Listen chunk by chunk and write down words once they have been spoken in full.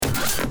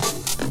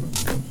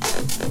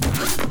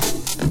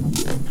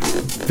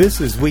This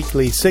is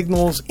Weekly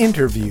Signals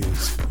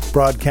Interviews,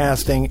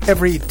 broadcasting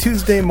every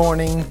Tuesday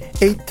morning,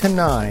 8 to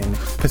 9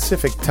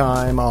 Pacific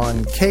Time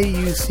on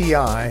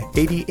KUCI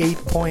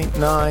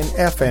 88.9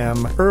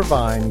 FM,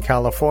 Irvine,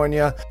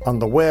 California, on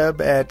the web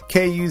at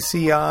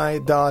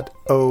kuci.org.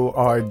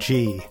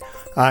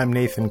 I'm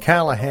Nathan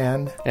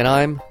Callahan. And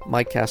I'm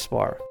Mike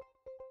Kaspar.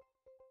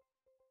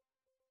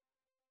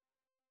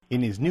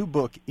 In his new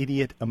book,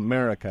 Idiot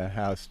America,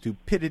 How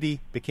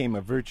Stupidity Became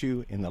a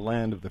Virtue in the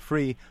Land of the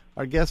Free,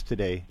 our guest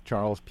today,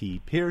 Charles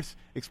P. Pierce,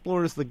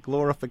 explores the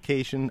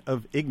glorification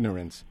of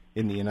ignorance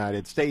in the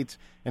United States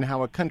and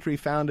how a country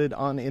founded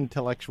on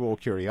intellectual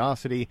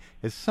curiosity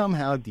has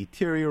somehow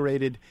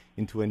deteriorated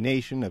into a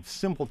nation of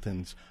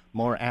simpletons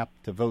more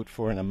apt to vote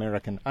for an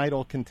American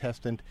Idol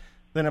contestant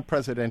than a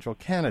presidential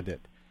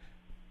candidate.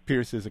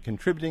 Pierce is a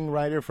contributing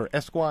writer for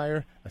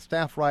Esquire, a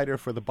staff writer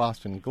for the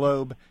Boston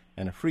Globe,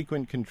 and a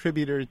frequent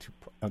contributor to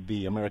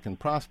the American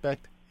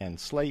Prospect and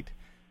Slate.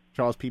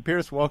 Charles P.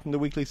 Pierce, welcome to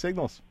Weekly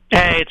Signals.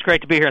 Hey, it's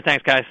great to be here.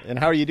 Thanks, guys. And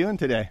how are you doing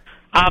today?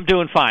 I'm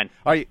doing fine.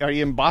 Are you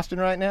in Boston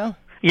right now?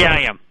 Yeah,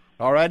 I am.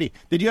 All righty.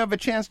 Did you have a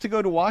chance to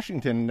go to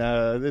Washington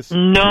this...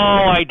 No,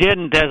 I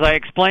didn't. As I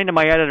explained to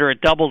my editor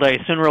at Doubleday,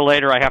 sooner or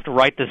later I have to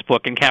write this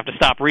book and have to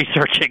stop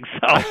researching.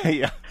 So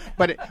yeah.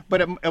 But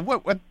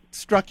what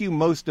struck you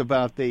most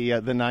about the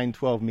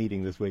 9/12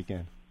 meeting this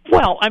weekend?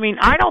 Well, I mean,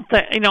 I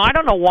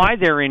don't know why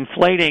they're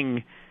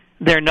inflating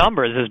their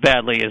numbers as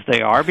badly as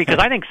they are, because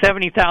I think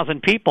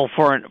 70,000 people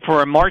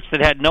for a march that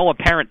had no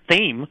apparent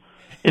theme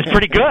is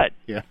pretty good.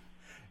 Yeah.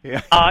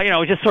 Yeah.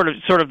 Just sort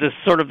of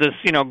this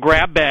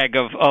grab bag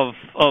of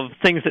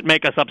things that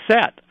make us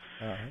upset.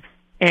 Uh-huh.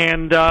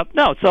 And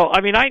no, so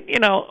I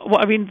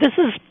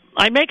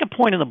make a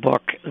point in the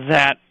book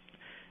that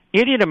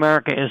Idiot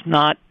America is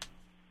not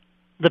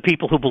the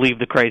people who believe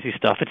the crazy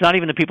stuff. It's not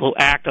even the people who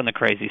act on the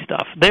crazy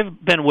stuff. They've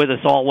been with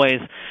us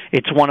always.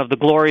 It's one of the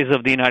glories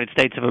of the United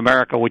States of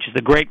America, which is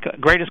the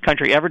greatest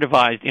country ever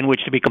devised in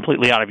which to be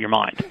completely out of your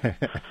mind.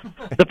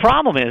 The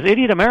problem is,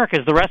 Idiot America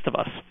is the rest of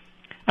us.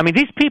 I mean,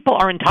 these people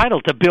are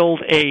entitled to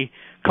build a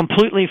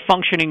completely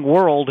functioning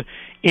world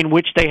in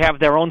which they have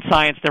their own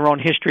science, their own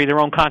history,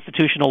 their own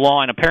constitutional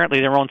law, and apparently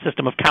their own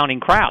system of counting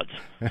crowds.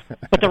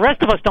 But the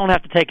rest of us don't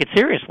have to take it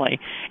seriously.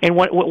 And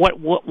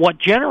what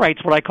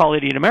generates what I call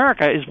Idiot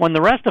America is when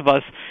the rest of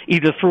us,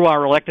 either through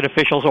our elected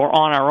officials or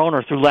on our own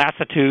or through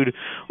lassitude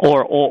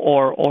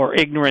or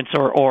ignorance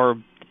or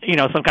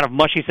some kind of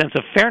mushy sense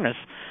of fairness,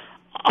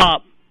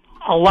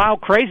 allow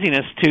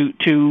craziness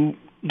to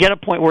get a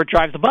point where it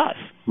drives the bus.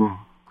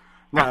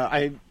 Now,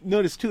 I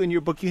noticed, too, in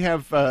your book you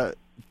have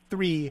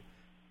three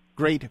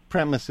great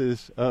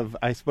premises of,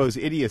 I suppose,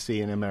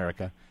 idiocy in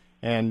America.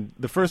 And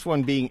the first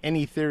one being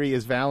any theory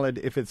is valid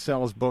if it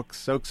sells books,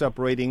 soaks up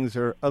ratings,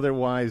 or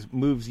otherwise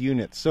moves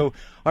units. So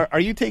are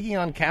you taking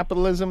on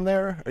capitalism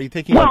there? Are you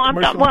taking on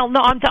commercial? I'm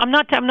not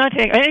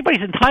taking...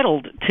 Anybody's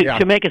entitled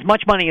to make as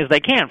much money as they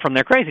can from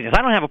their craziness.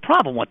 I don't have a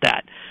problem with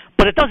that.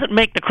 But it doesn't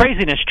make the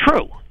craziness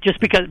true just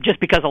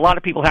because a lot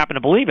of people happen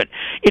to believe it.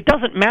 It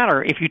doesn't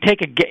matter if you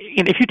take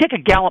a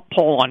Gallup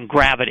poll on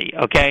gravity,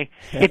 okay?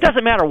 It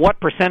doesn't matter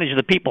what percentage of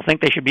the people think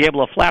they should be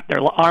able to flap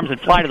their arms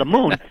and fly to the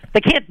moon.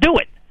 They can't do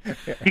it.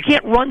 You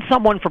can't run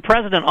someone for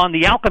president on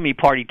the Alchemy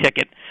Party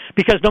ticket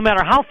because no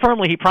matter how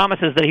firmly he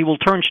promises that he will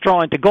turn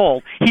straw into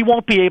gold, he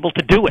won't be able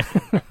to do it.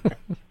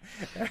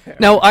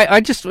 Now, I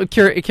just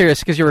curious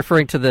because you're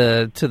referring to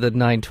the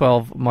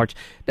 9/12 march.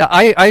 Now,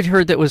 I'd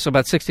heard that was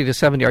about 60 to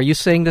 70. Are you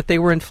saying that they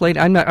were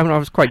inflated? I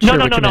was quite sure.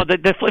 No.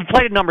 The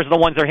inflated numbers are the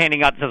ones they're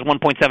handing out that says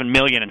 1.7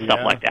 million and stuff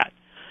like that.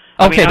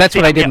 Okay, that's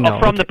what I didn't know.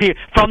 From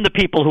the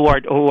people who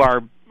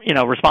are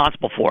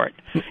responsible for it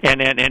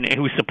and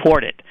who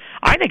support it.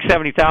 I think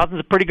 70,000 is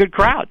a pretty good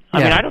crowd.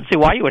 I mean, I don't see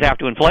why you would have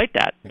to inflate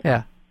that.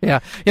 Yeah. Yeah,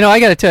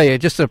 I got to tell you,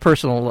 just at a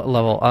personal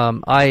level,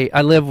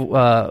 I live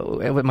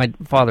with my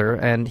father,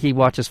 and he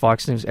watches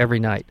Fox News every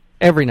night.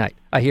 Every night,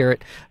 I hear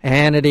it.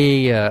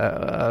 Hannity,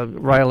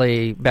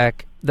 Riley,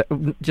 Beck,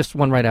 just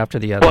one right after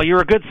the other. Well,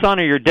 you're a good son,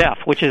 or you're deaf.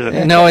 Which is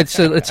it? No, it's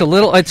a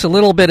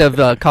little bit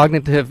of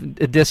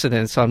cognitive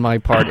dissonance on my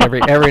part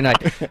every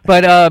night.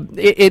 But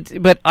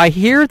I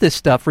hear this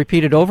stuff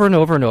repeated over and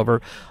over and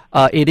over.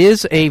 It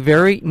is a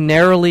very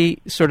narrowly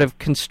sort of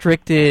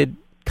constricted,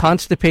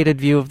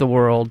 constipated view of the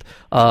world.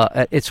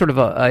 It's sort of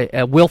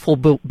a willful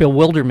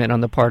bewilderment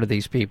on the part of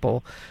these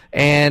people,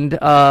 and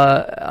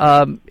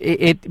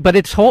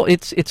it's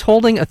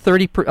holding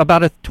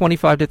about a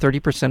 25 to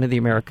 30% of the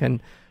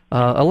American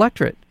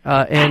electorate.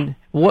 And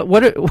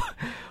what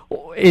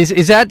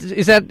is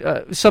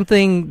that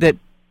something that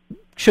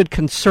should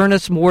concern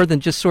us more than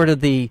just sort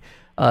of the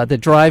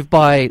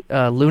drive-by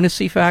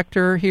lunacy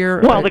factor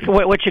here? Well,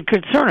 what should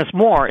concern us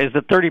more is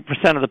that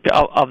 30%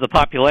 of the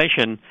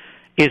population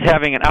is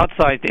having an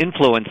outsized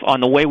influence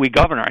on the way we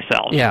govern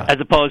ourselves, as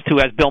opposed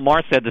to, as Bill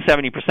Maher said, the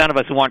 70% of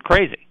us who aren't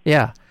crazy.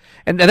 Yeah,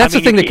 and that's the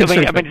thing that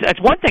concerns me.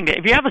 That's one thing.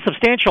 If you have a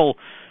substantial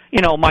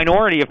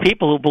minority of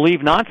people who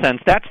believe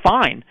nonsense, that's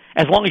fine,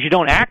 as long as you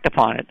don't act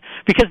upon it.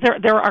 Because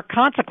there are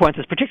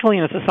consequences, particularly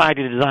in a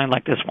society designed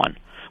like this one,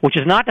 which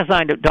is not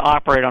designed to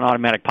operate on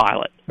automatic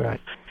pilot. Right.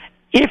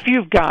 If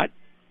you've got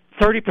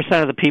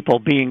 30% of the people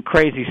being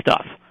crazy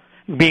things,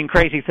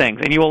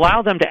 and you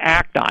allow them to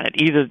act on it,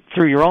 either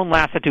through your own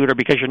lassitude or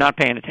because you're not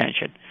paying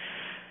attention,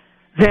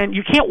 then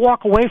you can't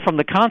walk away from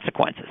the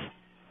consequences.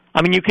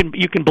 I mean, you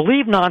can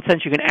believe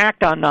nonsense, you can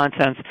act on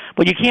nonsense,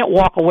 but you can't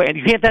walk away, and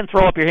you can't then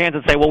throw up your hands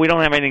and say, well, we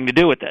don't have anything to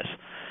do with this.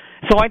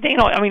 So I think,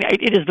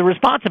 it is the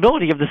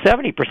responsibility of the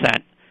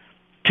 70%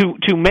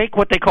 to make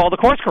what they call the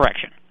course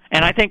correction.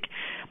 And I think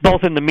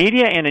both in the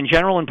media and in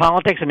general in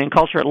politics and in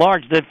culture at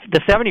large, the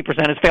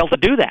 70% has failed to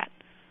do that.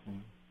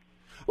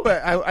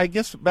 But I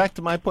guess back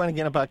to my point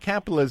again about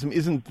capitalism,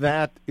 isn't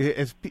that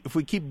if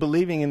we keep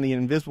believing in the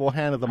invisible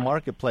hand of the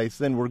marketplace,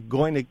 then we're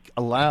going to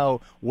allow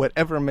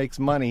whatever makes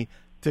money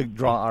to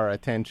draw our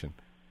attention.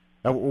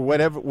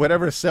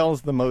 Whatever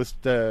sells the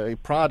most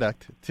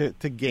product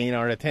to gain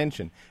our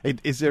attention.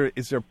 Is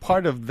there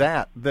part of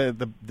that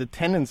the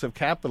tenets of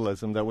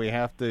capitalism that we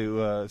have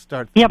to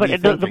start? Yeah, but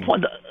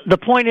the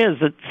point is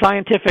that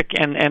scientific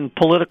and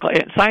political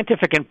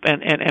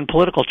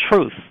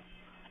truth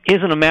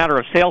isn't a matter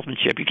of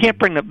salesmanship. You can't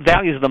bring the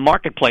values of the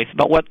marketplace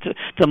about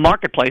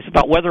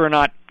whether or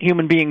not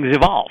human beings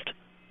evolved.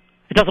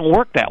 It doesn't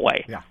work that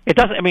way. Yeah. It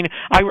doesn't. I mean,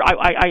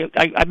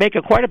 I make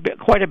quite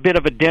a bit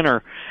of a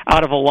dinner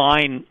out of a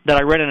line that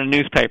I read in a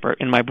newspaper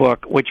in my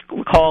book, which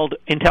called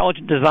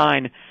 "Intelligent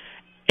Design: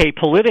 A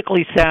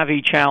Politically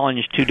Savvy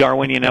Challenge to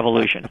Darwinian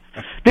Evolution."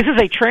 This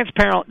is a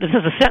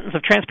sentence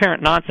of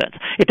transparent nonsense.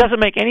 It doesn't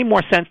make any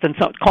more sense than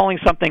calling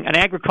something an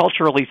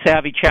agriculturally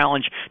savvy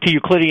challenge to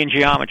Euclidean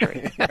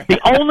geometry. The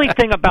only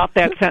thing about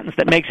that sentence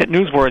that makes it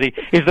newsworthy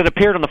is that it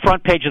appeared on the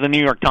front page of the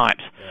New York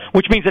Times,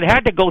 which means it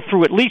had to go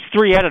through at least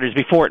 3 editors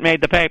before it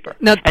made the paper.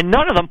 Now, and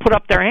none of them put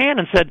up their hand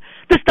and said,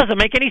 this doesn't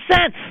make any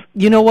sense.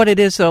 You know what it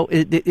is, though?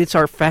 It's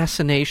our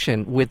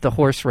fascination with the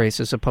horse race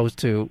as opposed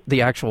to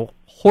the actual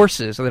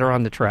horses that are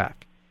on the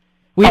track.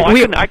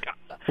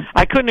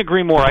 I couldn't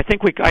agree more. I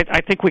think we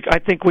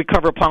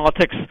cover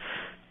politics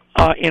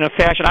in a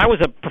fashion. I was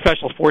a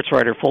professional sports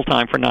writer full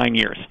time for 9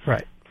 years.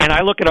 Right. And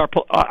I look at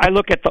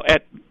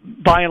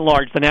by and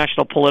large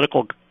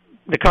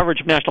the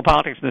coverage of national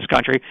politics in this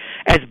country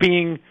as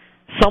being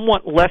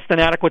somewhat less than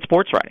adequate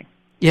sports writing.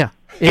 Yeah.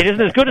 It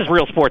isn't as good as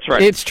real sports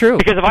writing. It's true.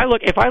 Because if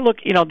I look,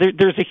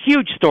 there's a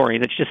huge story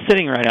that's just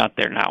sitting right out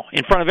there now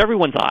in front of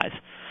everyone's eyes,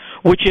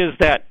 which is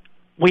that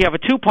we have a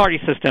two-party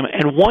system,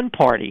 and one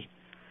party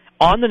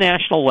on the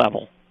national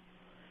level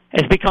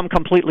has become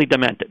completely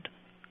demented.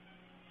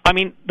 I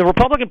mean, the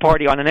Republican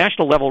Party on the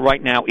national level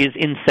right now is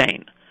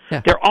insane.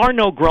 Yeah. There are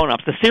no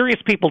grown-ups. The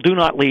serious people do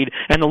not lead,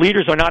 and the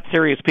leaders are not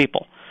serious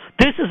people.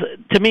 This is,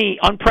 to me,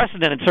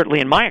 unprecedented, certainly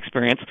in my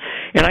experience,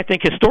 and I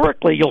think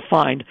historically you'll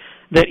find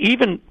that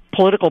even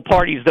political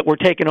parties that were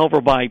taken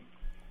over by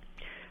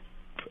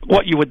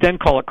what you would then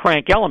call a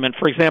crank element,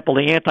 for example,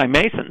 the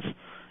anti-Masons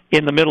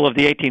in the middle of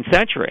the 18th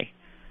century,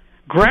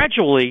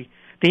 gradually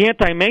the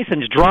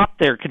anti-Masons dropped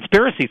their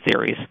conspiracy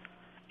theories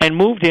and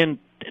moved in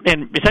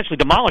and essentially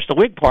demolished the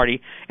Whig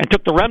Party and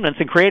took the remnants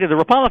and created the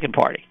Republican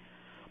Party.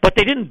 But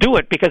they didn't do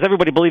it because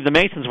everybody believed the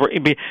Masons were,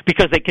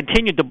 because they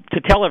continued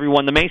to tell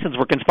everyone the Masons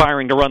were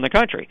conspiring to run the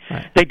country.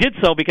 Right. They did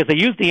so because they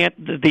used the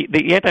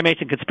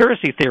anti-Mason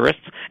conspiracy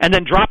theorists and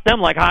then dropped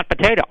them like hot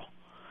potato.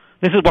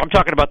 This is what I'm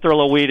talking about,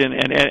 Thurlow Weed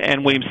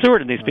and William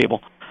Seward and these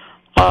people.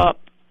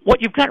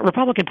 What you've got a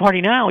Republican Party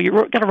now,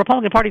 you've got a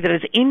Republican Party that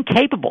is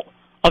incapable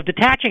of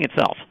detaching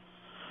itself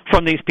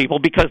from these people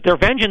because their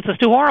vengeance is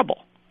too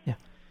horrible. Yeah.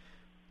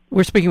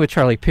 We're speaking with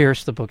Charlie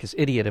Pierce. The book is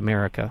Idiot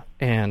America,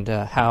 and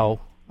how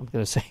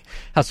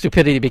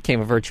stupidity became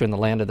a virtue in the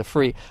land of the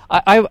free.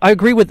 I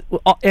agree with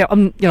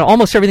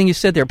almost everything you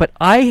said there, but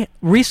I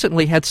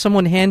recently had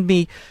someone hand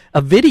me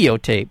a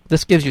videotape.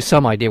 This gives you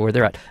some idea where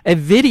they're at. A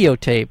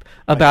videotape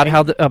about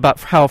how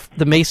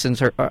the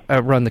Masons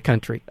run the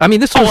country. I mean,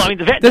 there are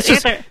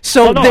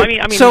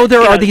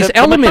these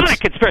elements.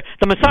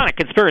 The Masonic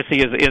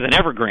conspiracy is an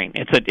evergreen.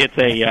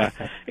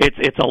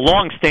 It's a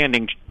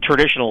long-standing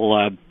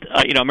traditional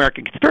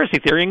American conspiracy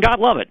theory, and God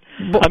love it.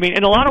 I mean,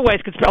 in a lot of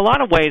ways,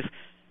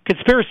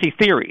 conspiracy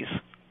theories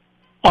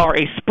are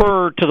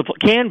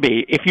can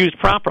be, if used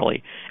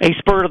properly, a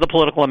spur to the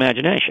political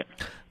imagination.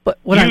 But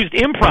used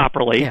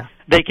improperly,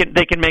 they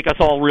can make us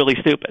all really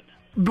stupid.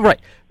 Right.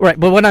 But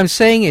what I'm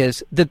saying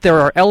is that there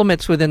are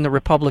elements within the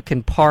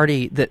Republican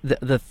Party,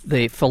 the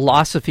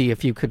philosophy,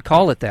 if you could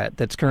call it that,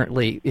 that's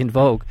currently in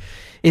vogue,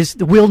 is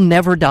we'll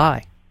never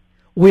die.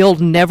 We'll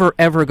never,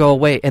 ever go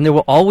away. And there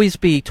will always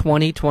be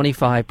 20,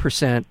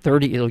 25%,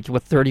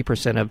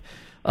 30%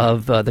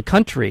 of the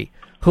country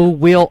who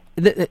will.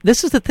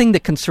 This is the thing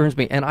that concerns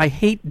me, and I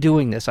hate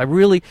doing this. I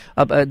really.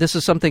 This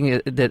is something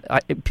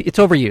that it's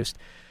overused,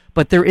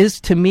 but there is,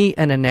 to me,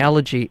 an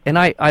analogy, and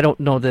I don't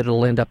know that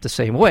it'll end up the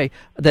same way.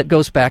 That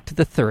goes back to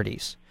the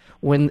 30s,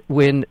 when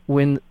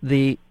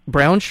the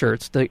brown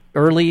shirts, the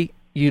early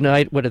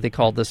what do they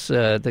call this?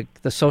 The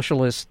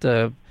socialist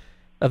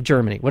of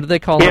Germany. What did they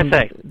call PSA.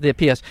 them? The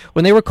PS.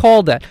 When they were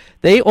called that,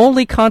 they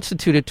only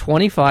constituted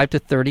 25 to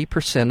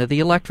 30% of the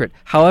electorate.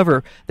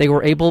 However, they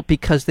were able,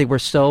 because they were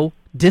so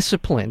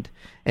disciplined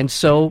and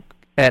so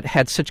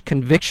had such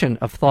conviction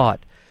of thought,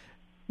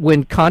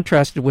 when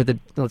contrasted with,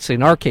 let's say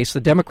in our case, the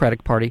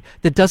Democratic Party,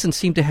 that doesn't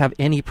seem to have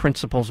any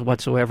principles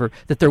whatsoever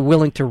that they're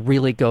willing to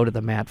really go to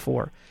the mat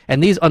for.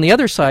 And these, on the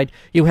other side,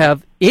 you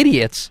have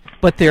idiots,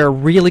 but they're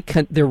really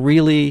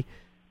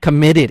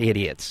committed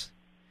idiots.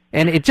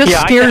 And it just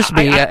scares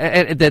me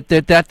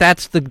that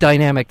that's the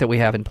dynamic that we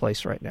have in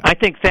place right now. I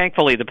think,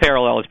 thankfully, the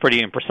parallel is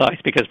pretty imprecise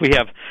because we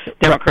have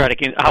democratic,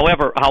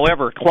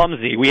 however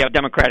clumsy, we have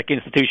democratic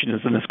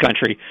institutions in this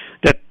country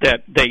that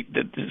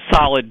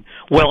solid,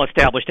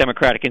 well-established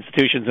democratic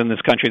institutions in this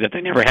country that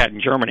they never had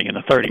in Germany in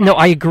the 30s. No,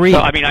 I agree. So,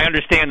 I mean, I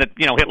understand that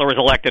Hitler was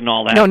elected and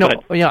all that. No,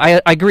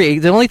 I agree.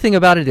 The only thing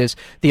about it is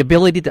the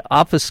ability to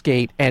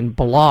obfuscate and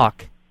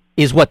block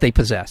is what they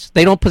possess.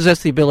 They don't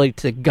possess the ability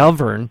to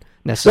govern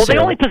necessarily.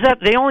 Well,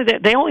 they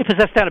only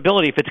possess that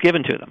ability if it's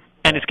given to them,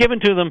 and it's given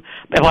to them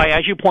by,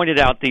 as you pointed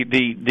out,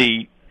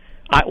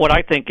 what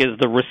I think is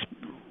the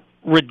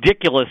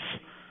ridiculous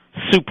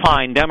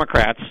supine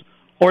Democrats,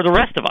 or the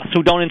rest of us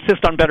who don't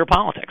insist on better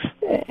politics.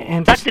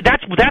 And that's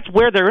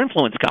where their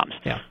influence comes.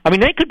 Yeah. I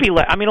mean, they could be.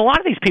 I mean, a lot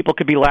of these people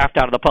could be laughed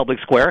out of the public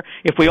square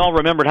if we all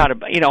remembered how to.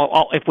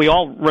 If we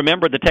all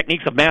remembered the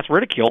techniques of mass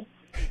ridicule.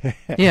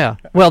 Yeah,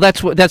 well,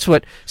 that's where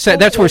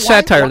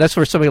satire. That's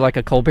where somebody like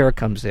a Colbert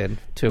comes in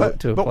to.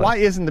 But why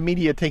isn't the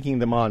media taking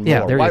them on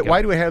more? Yeah,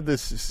 why do we have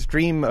this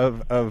stream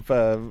of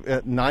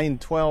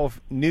 9/12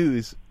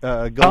 news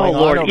going on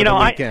over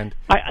the weekend?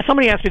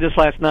 Somebody asked me this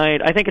last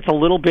night. I think it's a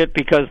little bit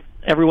because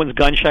everyone's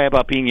gun shy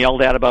about being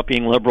yelled at about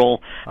being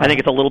liberal. I think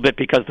it's a little bit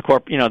because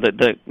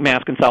the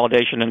mass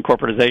consolidation and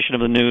corporatization of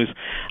the news.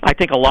 I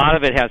think a lot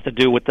of it has to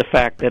do with the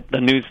fact that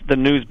the news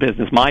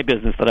business, my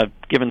business that I've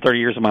given 30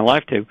 years of my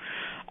life to,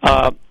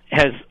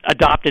 has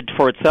adopted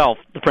for itself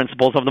the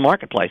principles of the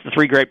marketplace, the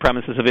three great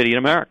premises of Idiot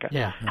America.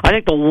 Yeah. I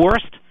think the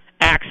worst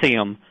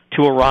axiom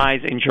to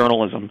arise in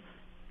journalism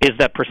is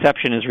that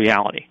perception is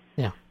reality.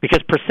 Yeah.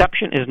 Because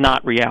perception is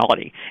not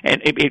reality.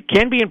 And it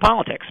can be in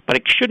politics, but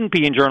it shouldn't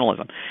be in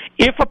journalism.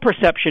 If a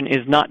perception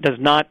does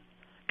not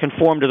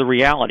conform to the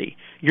reality,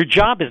 your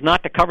job is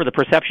not to cover the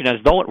perception as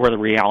though it were the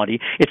reality.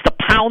 It's to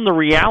pound the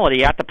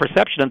reality at the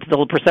perception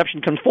until the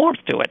perception conforms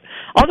to it.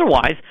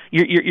 Otherwise,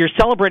 you're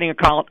celebrating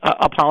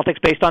a politics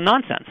based on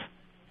nonsense.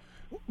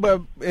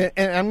 Well,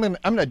 and I'm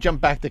going to jump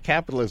back to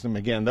capitalism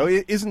again, though.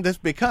 Isn't this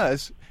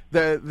because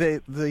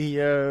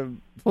the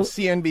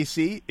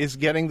CNBC is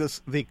getting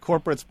the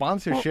corporate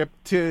sponsorship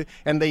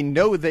and they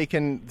know they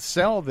can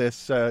sell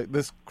this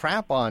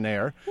crap on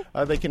air.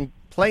 They can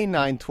play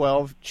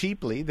 9/12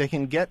 cheaply. They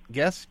can get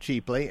guests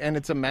cheaply, and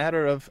it's a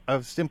matter of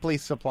simply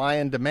supply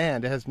and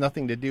demand. It has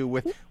nothing to do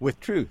with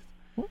truth.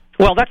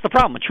 Well, that's the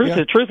problem.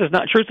 Truth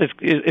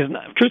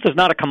is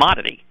not a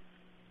commodity.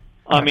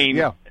 I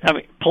mean,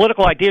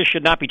 political ideas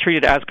should not be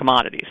treated as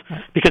commodities,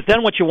 because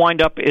then what you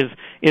wind up is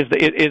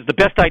the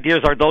best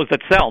ideas are those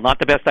that sell, not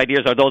the best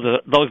ideas are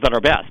those that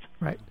are best.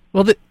 Right.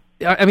 Well,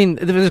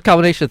 there's a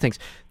combination of things.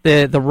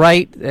 The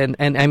right and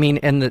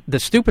the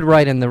stupid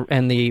right and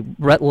the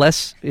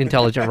less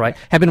intelligent right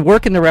have been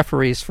working the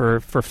referees for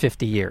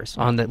 50 years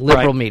on the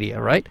liberal media,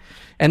 right?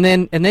 And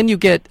then you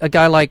get a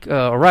guy like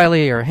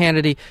O'Reilly or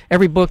Hannity.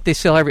 Every book they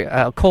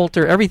sell,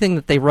 Coulter, everything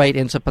that they write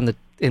ends up on the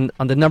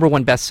number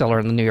one bestseller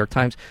in the New York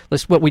Times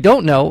list. What we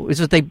don't know is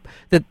that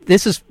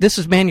this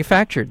is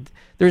manufactured.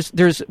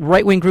 There's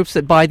right-wing groups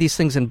that buy these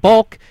things in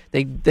bulk.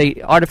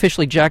 They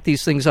artificially jack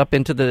these things up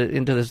into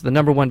the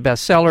number one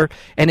bestseller,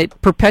 and it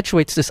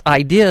perpetuates this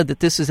idea that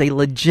this is a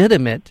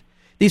legitimate.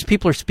 These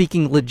people are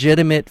speaking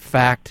legitimate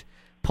fact,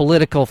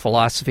 political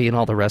philosophy, and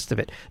all the rest of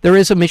it. There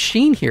is a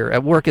machine here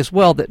at work as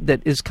well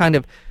that is kind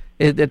of,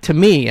 to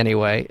me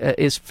anyway,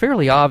 is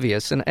fairly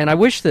obvious, and I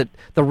wish that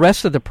the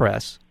rest of the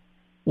press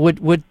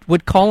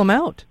would call them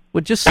out.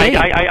 Would just say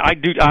I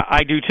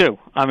do too.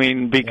 I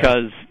mean,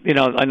 because in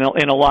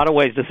a lot of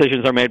ways,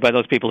 decisions are made by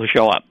those people who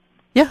show up.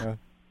 Yeah.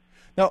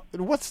 Now,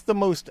 what's the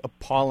most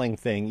appalling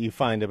thing you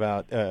find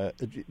about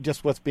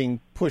just what's being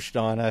pushed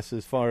on us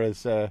as far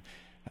as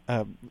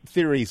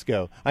theories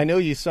go? I know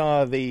you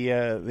saw the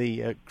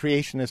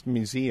Creationist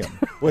Museum.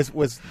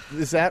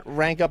 Does that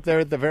rank up there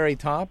at the very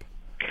top?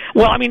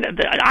 Well, I mean,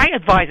 I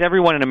advise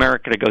everyone in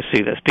America to go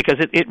see this because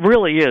it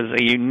really is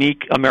a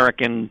unique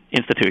American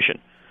institution.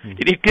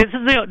 This is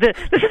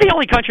the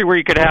only country where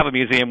you could have a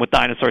museum with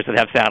dinosaurs that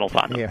have saddles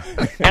on them. Yeah.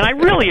 And I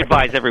really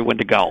advise everyone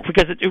to go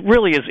because it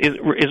really is.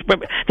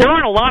 There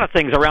aren't a lot of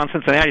things around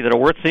Cincinnati that are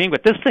worth seeing,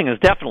 but this thing is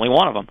definitely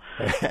one of them.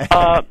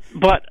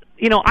 But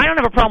I don't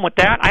have a problem with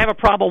that. I have a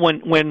problem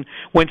when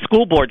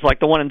school boards like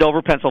the one in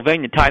Dover,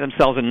 Pennsylvania, tie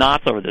themselves in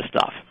knots over this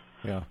stuff.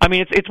 Yeah. I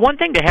mean, it's one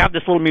thing to have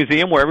this little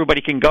museum where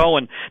everybody can go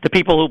and the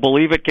people who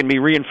believe it can be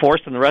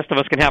reinforced, and the rest of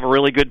us can have a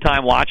really good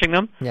time watching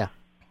them. Yeah.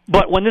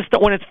 But when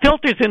it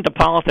filters into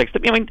politics,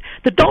 I mean,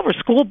 the Dover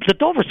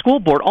School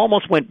Board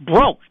almost went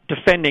broke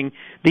defending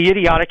the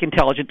idiotic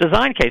intelligent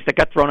design case that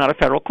got thrown out of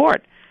federal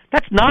court.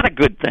 That's not a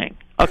good thing.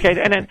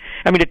 Okay, and then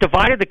it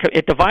divided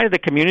the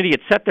community.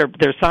 It set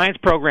their science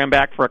program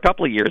back for a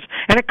couple of years,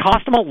 and it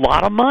cost them a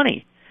lot of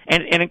money,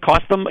 and it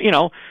cost them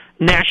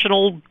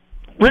national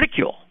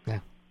ridicule. Yeah.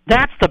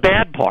 That's the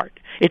bad part.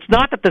 It's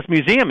not that this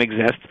museum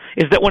exists;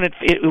 is that when it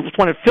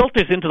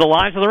filters into the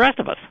lives of the rest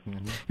of us.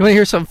 Mm-hmm. You want to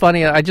hear something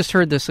funny? I just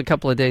heard this a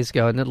couple of days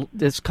ago, and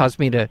this caused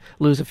me to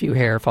lose a few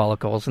hair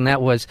follicles. And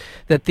that was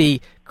that the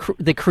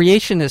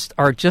creationists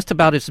are just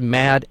about as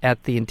mad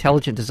at the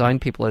intelligent design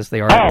people as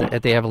they are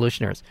at the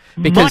evolutionaries.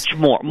 Much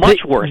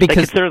worse. They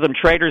consider them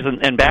traitors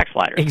and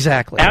backsliders.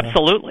 Exactly.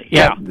 Absolutely.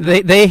 Yeah.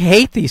 They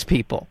hate these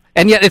people.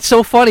 And yet it's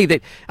so funny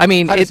that, how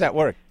does that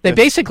work? They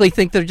basically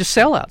think they're just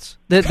sellouts.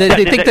 They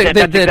think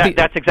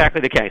that's exactly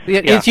the case.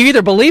 It's you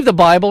either believe the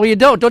Bible or you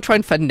don't. Don't try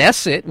and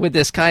finesse it with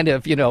this kind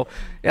of,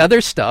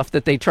 other stuff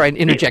that they try and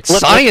interject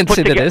science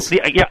into this.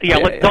 Don't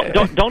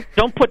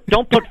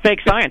put fake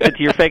science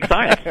into your fake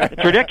science.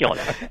 It's ridiculous.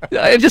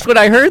 Just when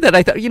I heard that,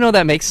 I thought,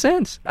 that makes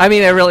sense. I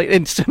mean, I really,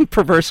 in some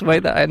perverse way,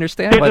 that I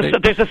understand.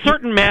 There's a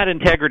certain mad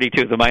integrity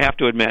to them, I have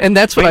to admit. And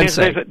that's what I'm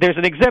saying. There's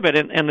an exhibit,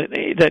 and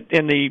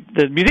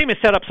the museum is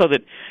set up so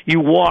that you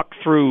walk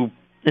through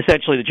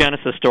essentially the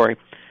Genesis story,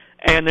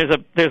 and there's a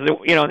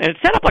and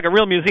it's set up like a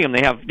real museum.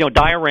 They have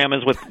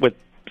dioramas with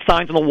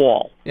signs on the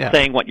wall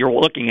saying what you're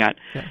looking at,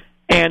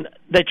 and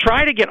they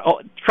try to get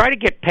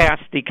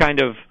past the kind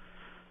of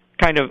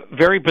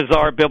very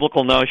bizarre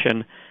biblical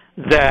notion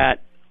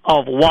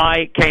of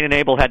why Cain and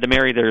Abel had to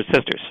marry their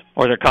sisters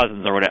or their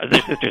cousins or whatever,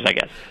 their sisters, I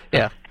guess.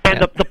 Yeah. And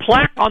the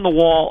plaque on the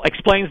wall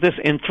explains this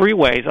in three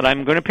ways, and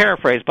I'm going to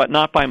paraphrase, but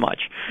not by much.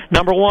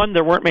 Number one,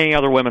 there weren't many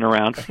other women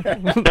around.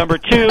 Number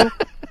two,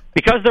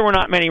 because there were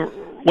not many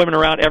women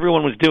around,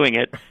 everyone was doing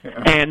it.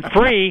 And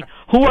three,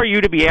 who are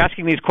you to be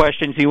asking these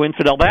questions, you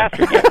infidel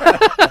bastard?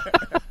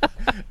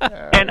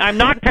 And I'm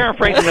not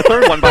paraphrasing the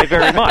third one by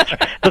very much.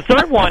 The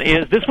third one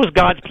is, this was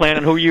God's plan,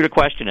 and who are you to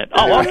question it?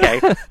 Oh, okay.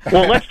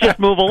 Well, let's just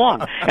move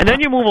along. And then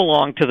you move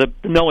along to the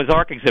Noah's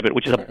Ark exhibit,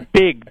 which is a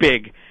big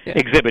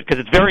exhibit, because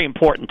it's very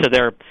important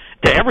to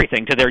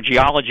everything, to their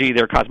geology,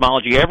 their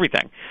cosmology,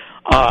 everything,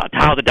 to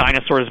how the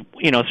dinosaurs,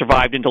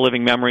 survived into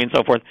living memory and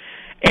so forth.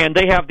 And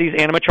they have these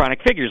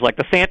animatronic figures, like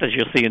the Santas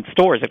you'll see in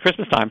stores at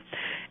Christmas time.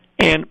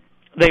 And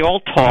they all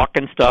talk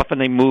and stuff,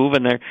 and they move,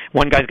 and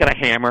one guy's got a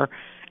hammer.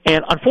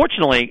 And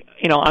unfortunately,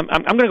 I'm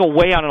going to go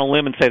way out on a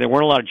limb and say there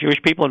weren't a lot of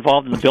Jewish people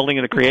involved in the building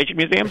of the Creation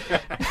Museum.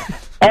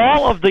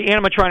 All of the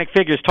animatronic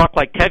figures talk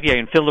like Tevye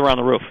and fiddle around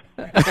the roof.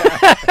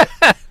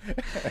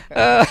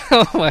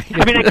 Oh my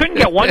goodness. I mean, they couldn't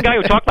get one guy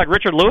who talked like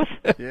Richard Lewis?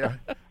 Yeah.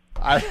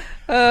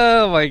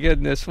 Oh my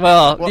goodness!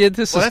 Well,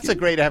 that's a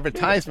great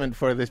advertisement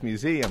for this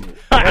museum.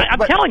 I'm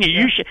telling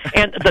you should.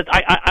 And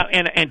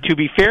and to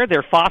be fair,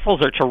 their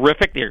fossils are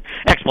terrific. Their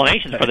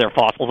explanations for their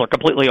fossils are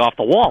completely off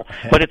the wall.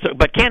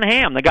 But Ken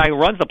Ham, the guy who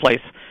runs the place,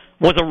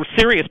 was a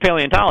serious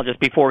paleontologist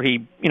before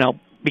he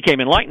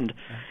became enlightened.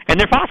 And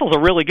their fossils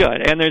are really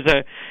good. And there's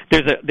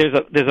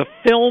a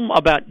film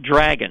about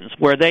dragons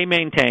where they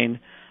maintain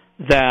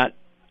that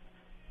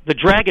the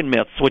dragon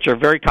myths, which are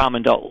very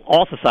common to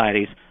all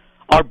societies,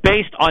 are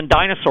based on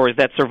dinosaurs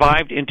that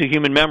survived into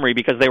human memory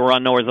because they were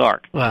on Noah's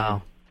Ark.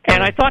 Wow.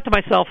 And I thought to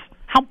myself,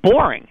 how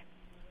boring.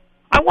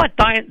 I want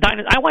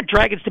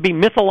dragons to be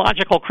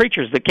mythological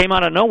creatures that came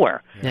out of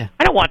nowhere. Yeah.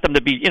 I don't want them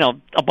to be,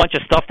 a bunch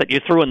of stuff that you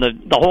threw in the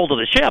hold of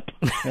the ship.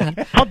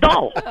 How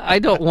dull. I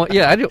don't want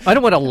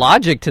a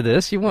logic to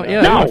this. You want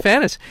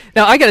fantasy.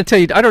 Now I got to tell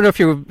you, I don't know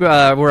if you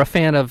were a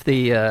fan of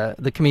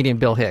the comedian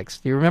Bill Hicks.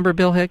 Do you remember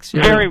Bill Hicks? I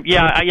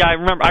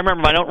remember. I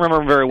don't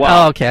remember him very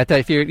well. Oh, okay. I thought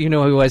if you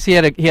know who he was, he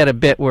had a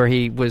bit where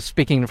he was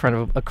speaking in front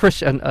of a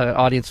Christian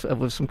audience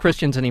with some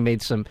Christians, and he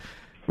made some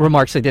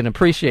remarks they didn't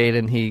appreciate,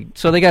 and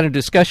so they got a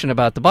discussion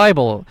about the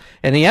Bible,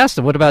 and he asked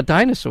them, "What about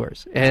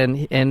dinosaurs?"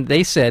 And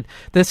they said,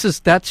 that's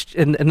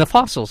and the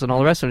fossils and all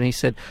the rest of it. And he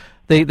said,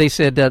 they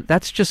said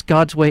that's just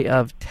God's way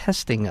of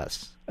testing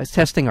us,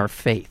 testing our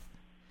faith.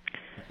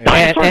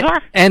 Dinosaurs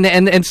are?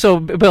 And so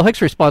Bill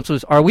Hicks' response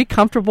was, are we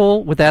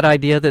comfortable with that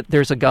idea that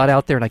there's a God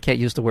out there, and I can't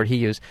use the word he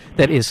used,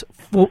 that is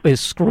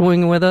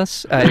screwing with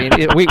us? I mean,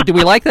 do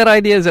we like that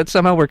idea? Is that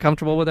somehow we're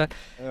comfortable with that?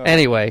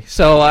 Anyway,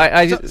 so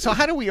So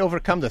how do we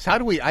overcome this? How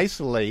do we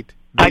isolate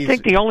I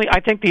think the only,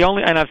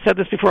 and I've said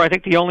this before, I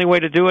think the only way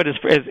to do it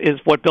is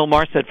what Bill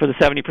Maher said, for the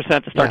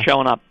 70% to start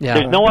showing up. Yeah.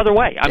 There's no other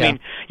way. I mean,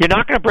 you're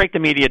not going to break the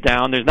media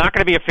down. There's not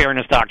going to be a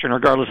fairness doctrine,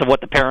 regardless of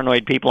what the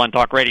paranoid people on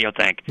talk radio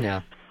think.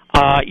 Yeah.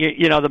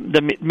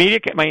 The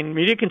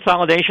media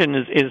consolidation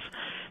is.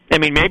 I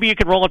mean, maybe you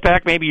can roll it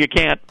back, maybe you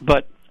can't,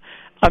 but.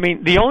 I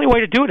mean, the only way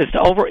to do it is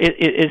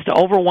to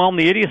overwhelm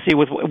the idiocy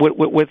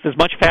with as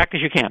much fact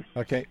as you can.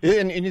 Okay,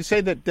 and you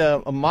say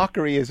that a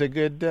mockery is a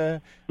good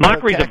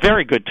mockery is a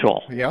very good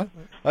tool. Yeah,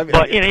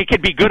 but it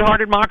could be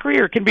good-hearted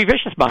mockery or it can be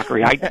vicious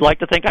mockery. I like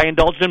to think I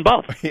indulged in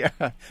both. Yeah.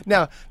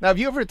 Now, have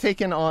you ever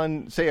taken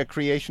on, say, a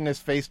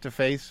creationist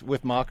face-to-face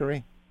with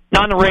mockery?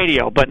 Not on the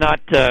radio, but not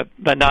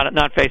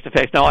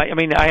face-to-face. No, I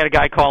mean, I had a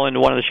guy call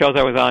into one of the shows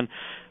I was on,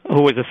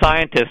 who was a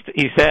scientist,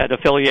 he said,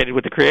 affiliated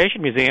with the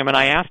Creation Museum, and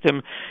I asked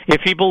him if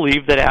he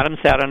believed that Adam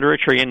sat under a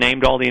tree and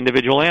named all the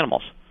individual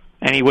animals.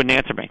 and he wouldn't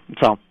answer me.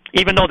 So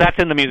even though that's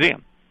in the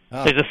museum,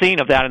 there's a scene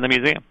of that in the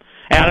museum.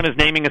 Adam is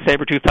naming a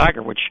saber-toothed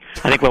tiger, which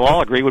I think we'll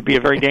all agree would be a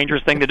very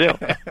dangerous thing to do.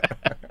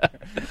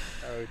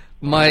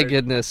 My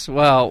goodness!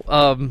 Wow.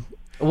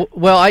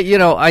 Well,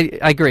 I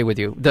agree with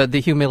you. The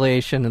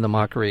humiliation and the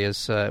mockery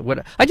is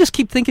what I just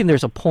keep thinking.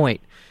 There's a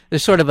point.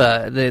 There's sort of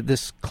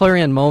this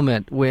clarion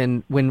moment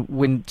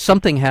when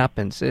something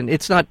happens, and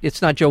it's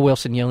not Joe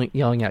Wilson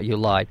yelling out, "You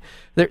lied."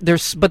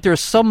 There's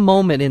some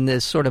moment in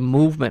this sort of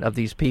movement of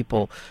these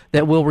people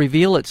that will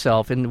reveal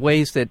itself in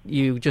ways that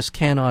you just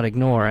cannot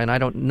ignore, and I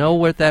don't know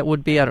what that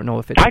would be. I don't know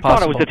if it's possible. I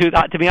thought it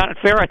was to be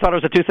honest, fair. I thought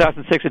it was the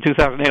 2006 and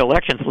 2008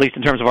 elections, at least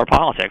in terms of our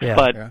politics. Yeah,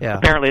 but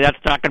apparently that's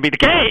not going to be the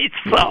case.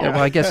 So. Yeah,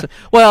 well, I guess.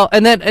 Well,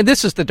 and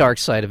this is the dark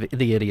side of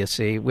the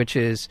idiocy, which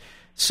is.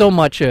 So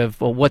much of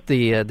what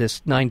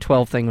this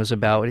 9/12 thing was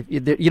about,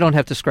 you don't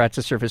have to scratch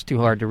the surface too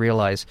hard to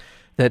realize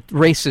that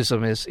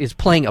racism is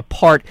playing a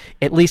part,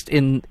 at least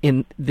in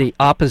the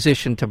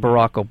opposition to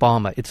Barack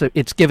Obama.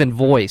 It's given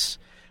voice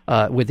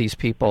with these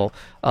people,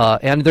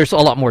 and there's a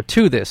lot more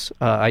to this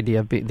idea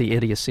of the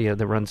idiocy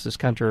that runs this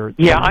country.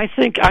 Yeah, I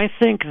think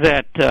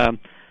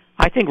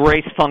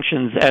race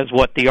functions as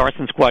what the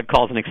Arson Squad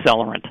calls an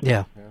accelerant.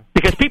 Yeah.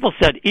 Because people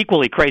said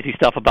equally crazy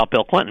stuff about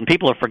Bill Clinton.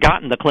 People have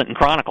forgotten the Clinton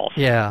Chronicles.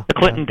 Yeah. The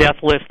Clinton death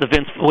list, the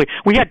Vince...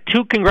 We had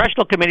 2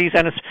 congressional committees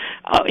and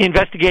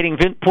investigating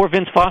poor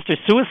Vince Foster's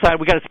suicide.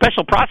 We got a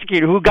special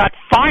prosecutor who got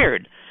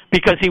fired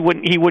because he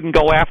wouldn't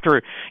go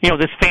after,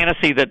 this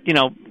fantasy that,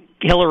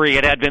 Hillary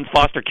had Vince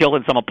Foster killed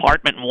in some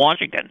apartment in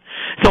Washington.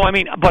 So,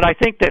 but I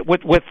think that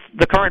with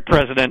the current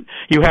president,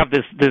 you have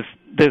this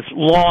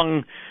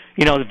long...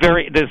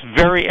 this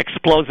very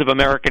explosive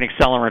American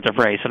accelerant of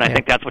race, and I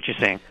think that's what you're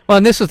seeing. Well,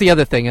 and this is the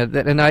other thing,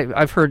 and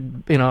I've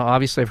heard,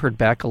 obviously I've heard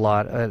back a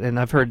lot, and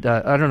I've heard,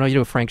 I don't know,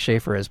 who Frank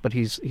Schaefer is, but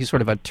he's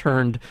sort of a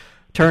turned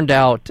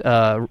out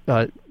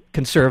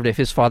conservative.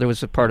 His father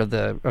was a part of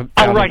the.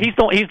 Oh, right. He's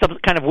the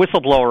kind of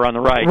whistleblower on the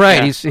right.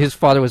 Right. Yeah. His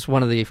father was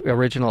one of the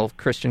original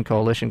Christian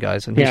Coalition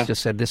guys, and he's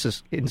just said this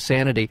is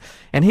insanity.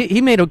 And he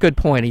made a good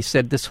point. He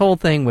said this whole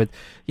thing with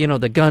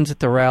the guns at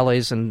the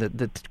rallies and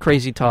the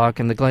crazy talk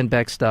and the Glenn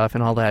Beck stuff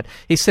and all that.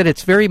 He said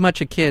it's very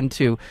much akin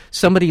to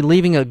somebody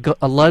leaving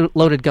a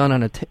loaded gun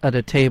on at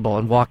a table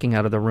and walking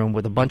out of the room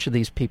with a bunch of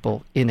these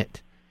people in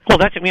it. Well,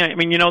 that's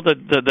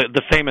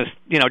the famous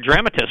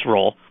dramatist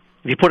role.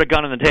 If you put a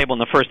gun on the table in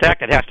the first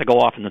act, it has to go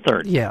off in the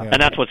third. Yeah. And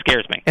that's what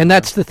scares me. And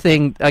that's the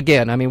thing,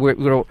 again,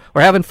 we're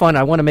having fun.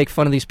 I want to make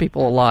fun of these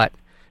people a lot,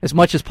 as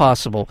much as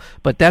possible.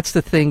 But that's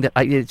the thing that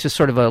it's just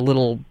sort of a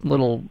little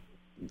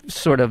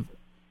sort of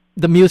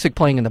the music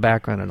playing in the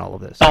background and all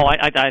of this. Oh,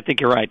 I think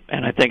you're right.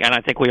 And I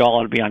think we all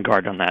ought to be on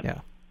guard on that.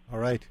 Yeah. All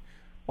right.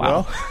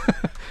 Wow.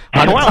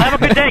 Well,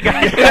 have a good day,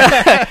 guys.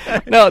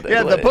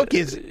 The book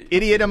is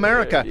Idiot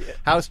America,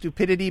 How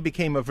Stupidity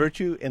Became a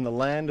Virtue in the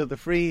Land of the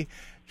Free.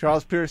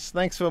 Charles Pierce,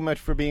 thanks so much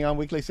for being on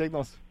Weekly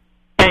Signals.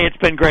 Hey, it's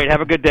been great. Have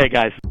a good day,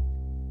 guys.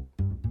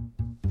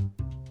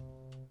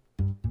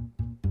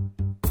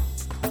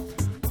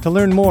 To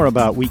learn more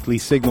about Weekly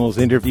Signals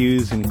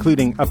interviews,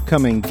 including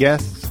upcoming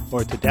guests,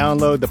 or to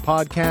download the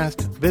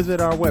podcast, visit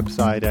our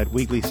website at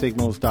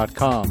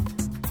weeklysignals.com.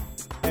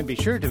 And be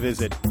sure to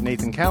visit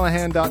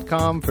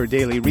nathancallahan.com for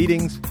daily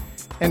readings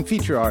and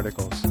feature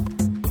articles.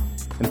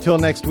 Until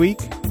next week,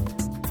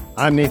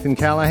 I'm Nathan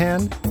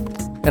Callahan.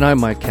 And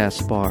I'm Mike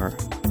Kaspar,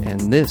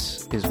 and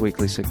this is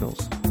Weekly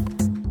Signals.